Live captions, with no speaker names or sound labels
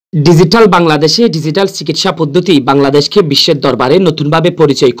Digital বাংলাদেশে digital চিকিৎসা পদ্ধতি বাংলাদেশকে বিশ্বের দরবারে নতুনভাবে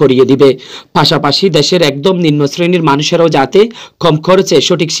পরিচয় করিয়ে দিবে। পাশাপাশি দেশের একদম নিম্ন শ্রেণীর মানুষেরাও যাতে কম খরচে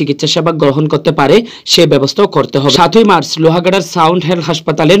সঠিক চিকিৎসা সেবা গ্রহণ করতে পারে সে ব্যবস্থাও করতে হবে। 7 মার্চ লোহাগাড়ার সাউন্ড হেলথ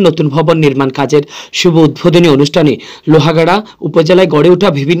হাসপাতালের নতুন ভবন নির্মাণ কাজের শুভ উদ্বোধনী অনুষ্ঠানে লোহাগাড়া উপজেলায় গড়ে ওঠা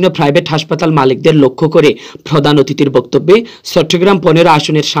বিভিন্ন প্রাইভেট হাসপাতাল মালিকদের লক্ষ্য করে প্রধান অতিথির বক্তব্যে চট্টগ্রাম 15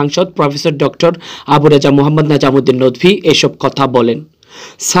 আসনের সাংসদ প্রফেসর ডক্টর আবু রেজা মোহাম্মদ ড.নদভ এসব কথা বলেন।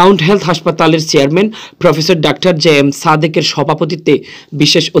 সাউন্ড হেলথ হাসপাতালের চেয়ারম্যান প্রফেসর ডাক্তার জে.এম. সাদেকের সভাপতিত্বে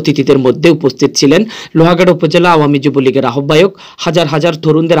বিশেষ অতিথিদের মধ্যে উপস্থিত ছিলেন লোহাগাড়া উপজেলা আওয়ামী যুবলীগের আহ্বায়ক, হাজার হাজার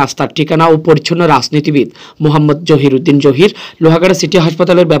তরুণদের আস্থার ঠিকানা ও পরিচ্ছন্ন রাজনীতিবিদ মোহাম্মদ জহিরুদ্দিন জহির, লোহাগাড়া সিটি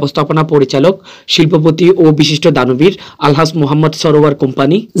হাসপাতালের ব্যবস্থাপনা পরিচালক, শিল্পপতি ও বিশিষ্ট দানবীর আলহাজ মোহাম্মদ সরোয়ার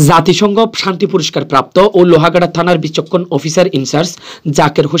কোম্পানি, জাতিসংঘ শান্তি পুরস্কার প্রাপ্ত ও লোহাগাড়া থানার বিচক্ষণ অফিসার ইনচার্জ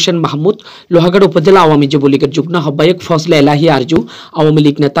জাকির হোসেন মাহমুদ, লোহাগাড়া উপজেলা আওয়ামী যুবলীগের যুগ্ম আহ্বায়ক ফজলে এলাহি আরজু, আওয়ামী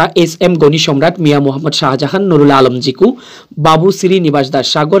লীগ নেতা এস.এম. গনি সম্রাট, মিয়া মোহাম্মদ শাহজাহান, নুরুল আলম জিকু, বাবু শ্রী নিবাস দাস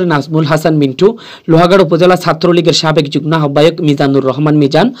সাগর, নাজমুল হাসান মিন্টু, লোহাগাড়া উপজেলা ছাত্রলীগের সাবেক যুগ্ম আহ্বায়ক মিজানুর রহমান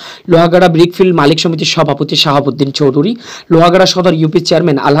মিজান, লোহাগাড়া ব্রিকফিল্ড মালিক সমিতির সভাপতি শাহাবুদ্দিন চৌধুরী, লোহাগাড়া সদর ইউপি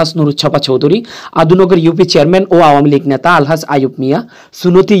চেয়ারম্যান আলহাজ নুরুচ্ছপা চৌধুরী, আদুনগর ইউপি চেয়ারম্যান ও আওয়ামী লীগ নেতা আলহাজ আয়ুব মিয়া,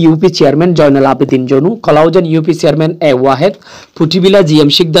 সুনতি UP chairman Joynal Abedin জনু, Kalauzan UP chairman এ ওয়াহেদ, ফুটিবিলা জিএম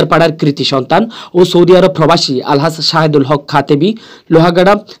শিকদার পাড়ার কৃতি সন্তান ও সৌদি আরব প্রবাসী আলহাজ শাহেদুল হক খাতেবি,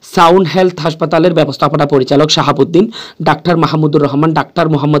 লোহাগাড়া সাউন্ড হেলথ হাসপাতালের ব্যবস্থাপনা পরিচালক শাহাবুদ্দিন, ডাক্তার মাহমুদুর রহমান, ডাক্তার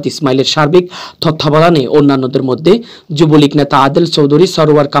মোহাম্মদ ইসমাইলের সার্বিক তত্ত্বাবধানে অন্যান্যদের মধ্যে যুবলীগ নেতা আদেল চৌধুরী,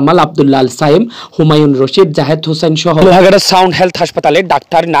 সরোয়ার কামাল, আব্দুল্লাহ আল সাইম, হুমায়ুন রশিদ, জাহেদ হোসেন সহ লোহাগাড়া সাউন্ড হেলথ হাসপাতালের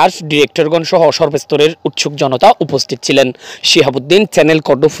ডাক্তার, নার্স, ডিরেক্টরগণ সহ সর্বস্তরের উৎসুক জনতা উপস্থিত ছিলেন। শিহাবুদ্দিন, চ্যানেল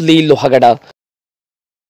কর্ণফুলি, লোহাগাড়া।